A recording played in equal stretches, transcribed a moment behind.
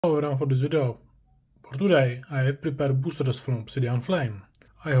Hello everyone, for this video. For today I have prepared boosters from Obsidian Flame.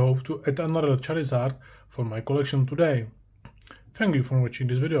 I hope to add another Charizard for my collection today. Thank you for watching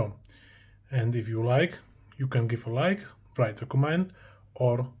this video. And if you like, you can give a like, write a comment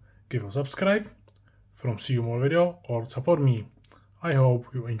or give a subscribe from see more video or support me. I hope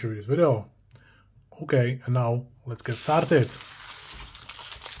you enjoy this video. Okay, and now let's get started.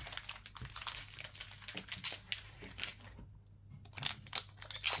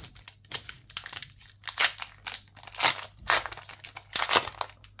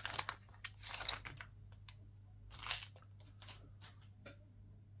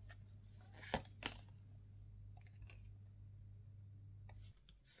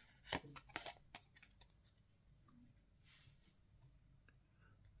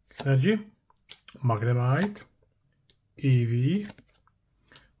 Energy, Magnemite, EV,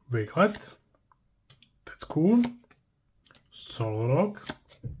 Wakelet, that's cool, Solrock,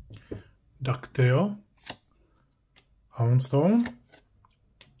 Ducteo, Houndstone,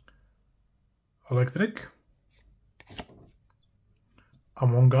 Electric,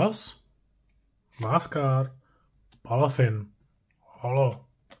 Among Us, last card, Palafin, Holo.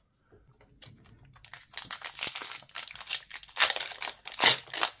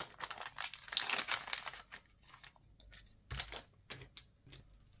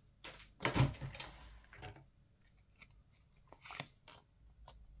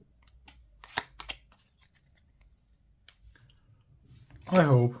 I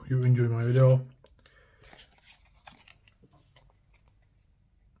hope you enjoy my video.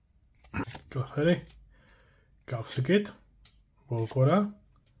 Clefairy, Capsicid, Volcora,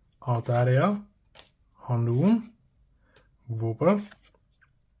 Altaria, Houndoom, Wooper,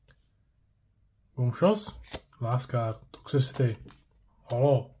 Boomshot, last card, Toxicity,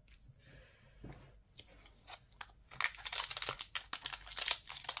 Holo.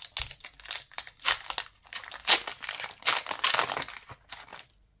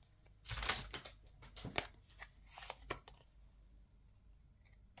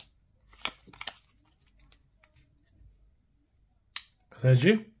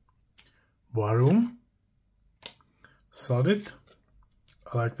 Energy, Varum, Solid,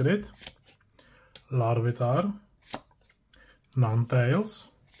 Electric, Larvitar, Ninetales,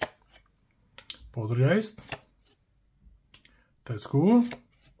 Poltergeist, that's cool,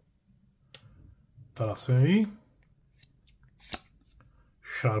 Terrasini,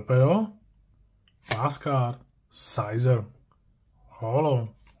 Sharpedo, last card, Sizer, Holo,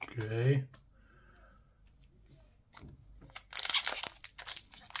 okay.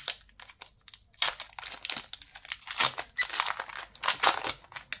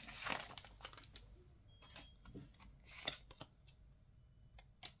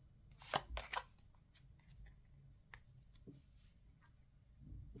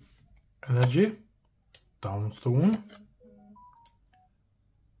 Energy, Townstone,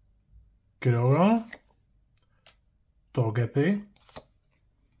 Kirogel, Togepi,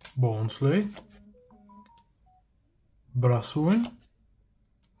 Bonesley, Braswin,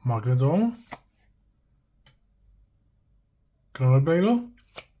 Magnezone, Kronenbagel,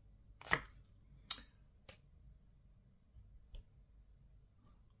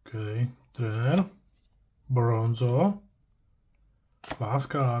 okay, Trainer, Bronzo, last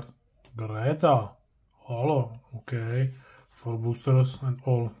card, Greta, Holo, okay, for boosters and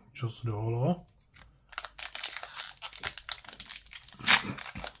all, just the Holo.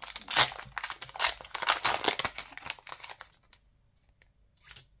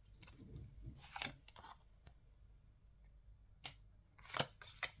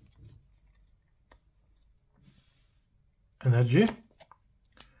 Energy,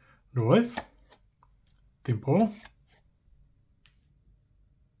 Dolph, Timple,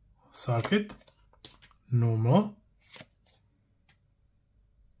 Circuit, Normal,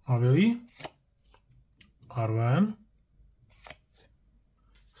 Avili, Arvan,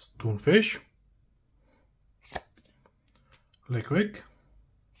 Stonefish, Liquid,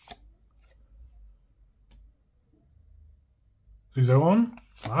 Zigzagon,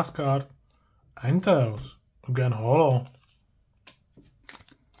 last card, Enters, again Holo.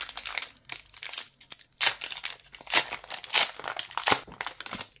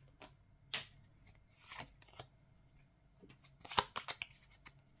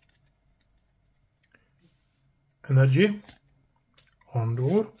 Energy,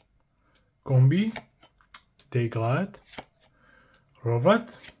 Houndour, Combi, Takelet, Rovat,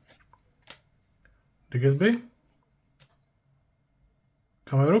 Diggesby,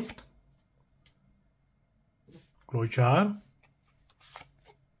 Camerupt, Gloichar,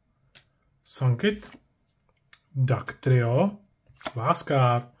 Sunkit, Ducteo, Last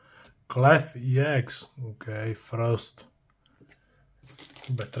card. Clef EX. Okay, first.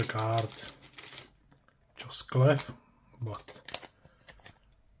 Better card. Just Clef, but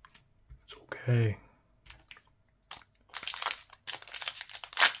it's okay.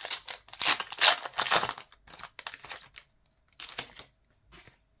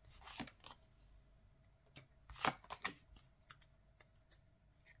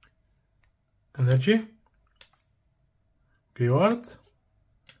 Energy. Keyword.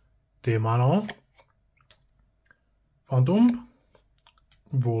 Temano. Phantom.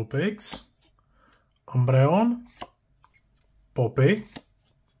 Vulpix. Umbreon. Poppy.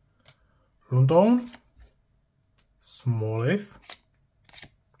 Luntown. Smoliv.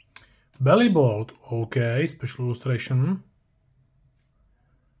 Bellybolt. Okay, special illustration.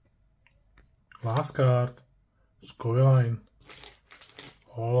 Last card. Scoviline.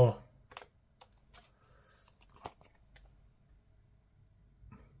 Holo.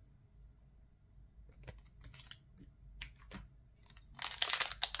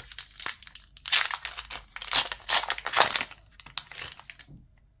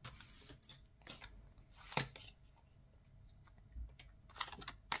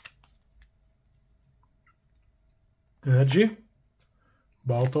 Energy,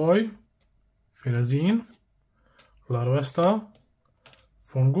 Baltoy, Finezine, Larvesta,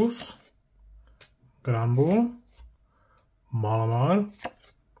 Fungus, Granbull, Malamar,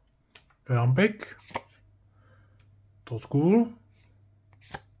 Rampic, Toadstool,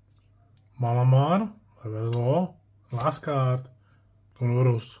 Malamar, Level, Last card,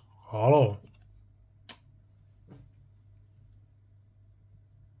 Tunurus, Holo.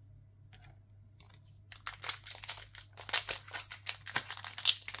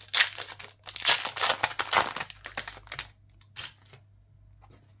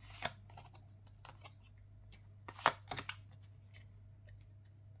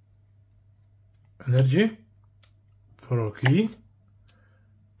 Energy, Froakie,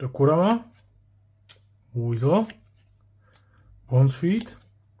 Kurama, Weasel, Bonsweet,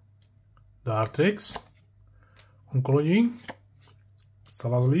 Dartrix, Oncology,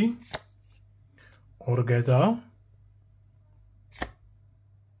 Salazli, Orgeta,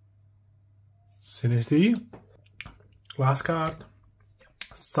 Sinistry, last card,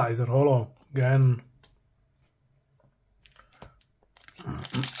 Sizer Holo, again.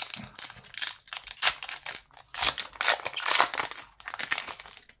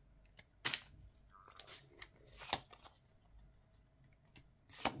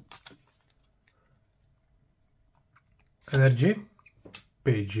 Energy,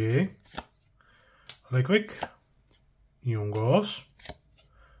 PG, Liquick, Jungos,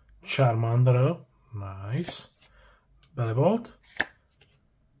 Charmander, nice, Bellybolt,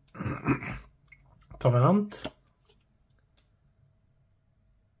 Covenant,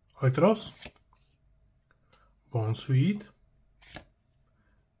 Electros, Bonsweet,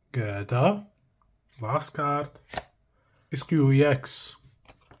 Geta, last card, SQEX.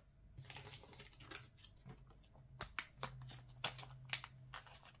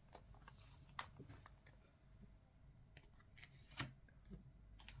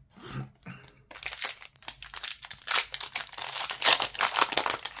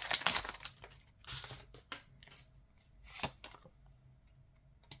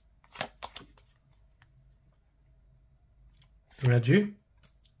 Reggie,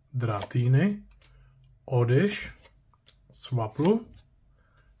 Dratini, Odish, Swaplu,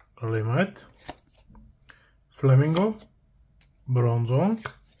 Limit, Flamingo, Bronzong,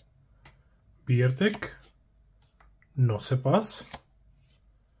 Beartic, Nosepas,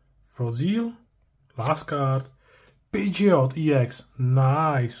 Frozil, last card, Pidgeot EX,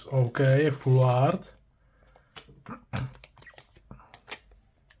 nice, okay, full art.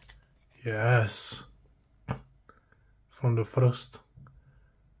 Yes. From the first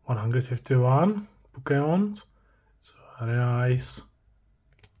 151 Pokémon, so very nice.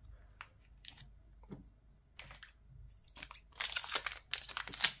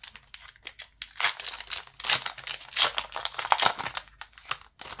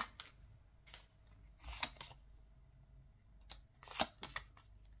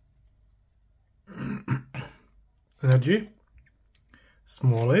 Energy,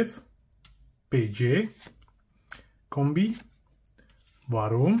 Smoliv, PG, Combi,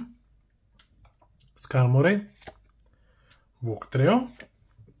 Varum, Skarmory, Woctrio,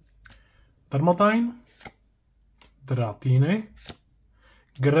 Darmotine, Dratini,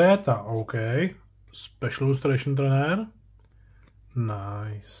 Greta, okay, special illustration trainer,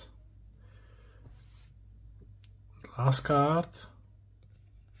 nice. Last card,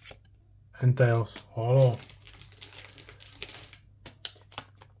 and Tails, Holo.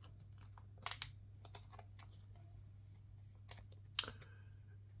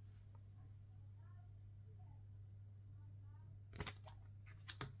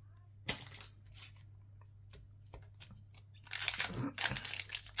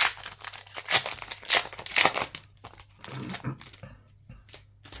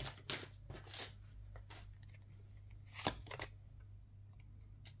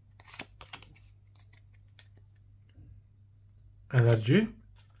 Energy,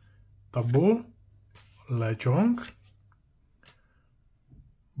 Tabul, Lechonk,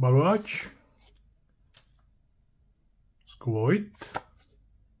 Baluach, Squoit,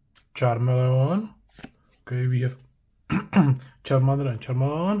 Charmeleon. Okay, we have Charmander and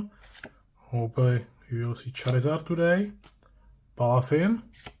Charmeleon. Hopefully you will see Charizard today. Palafin,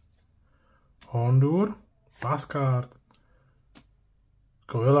 Hondur, last card,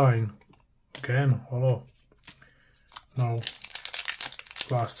 Scoviline, again, holo. Now,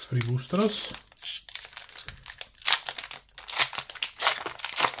 last 3 boosters.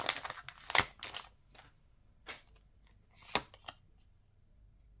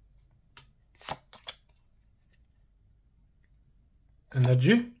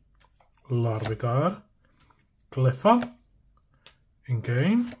 Energy, Larvitar, Cleffa,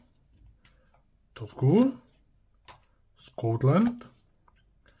 Incane, Toscool, Scotland,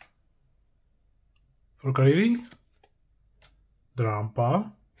 Frocaliri,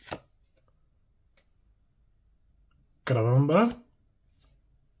 Drampa, Cravambra,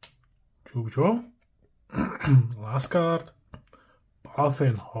 Chubcho, last card,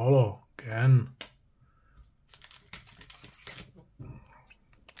 Palafin, holo, again.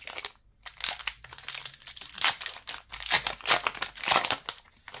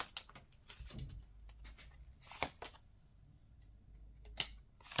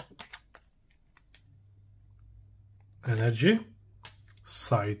 Energy,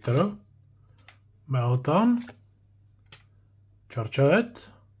 Scyther, Meltan, Charcharet,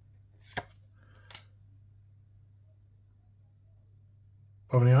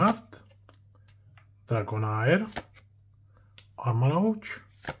 Pavniard, Dragonair, Armarouch,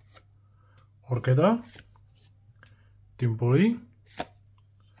 Orchida, Timpoli,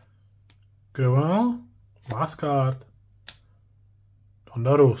 Criminal, last card,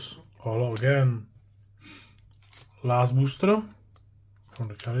 Thundarus, holo again. Last booster from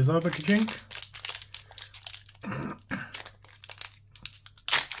the Charizard packaging.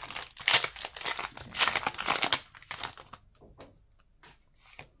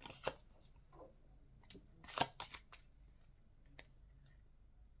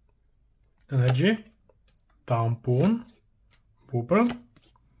 Energy, Tampon, Wooper,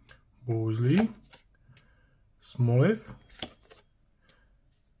 Boozley, Smoliv,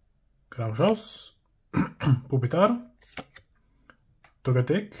 Kramshos, Pupitar,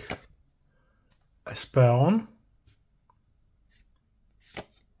 Togetic, Espeon,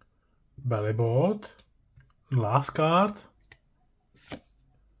 Bellybot, last card,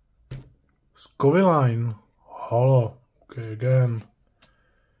 Scoviline, holo. Okay, again,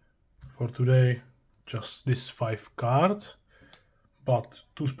 for today, just this 5 cards, but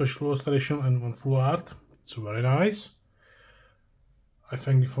 2 special illustration and 1 full art. It's very nice. I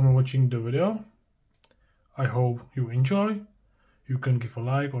thank you for watching the video. I hope you enjoy. You can give a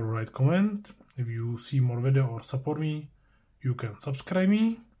like or write comment. If you see more video or support me, you can subscribe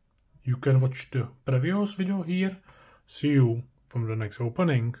me. You can watch the previous video here. See you from the next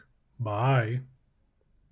opening. Bye.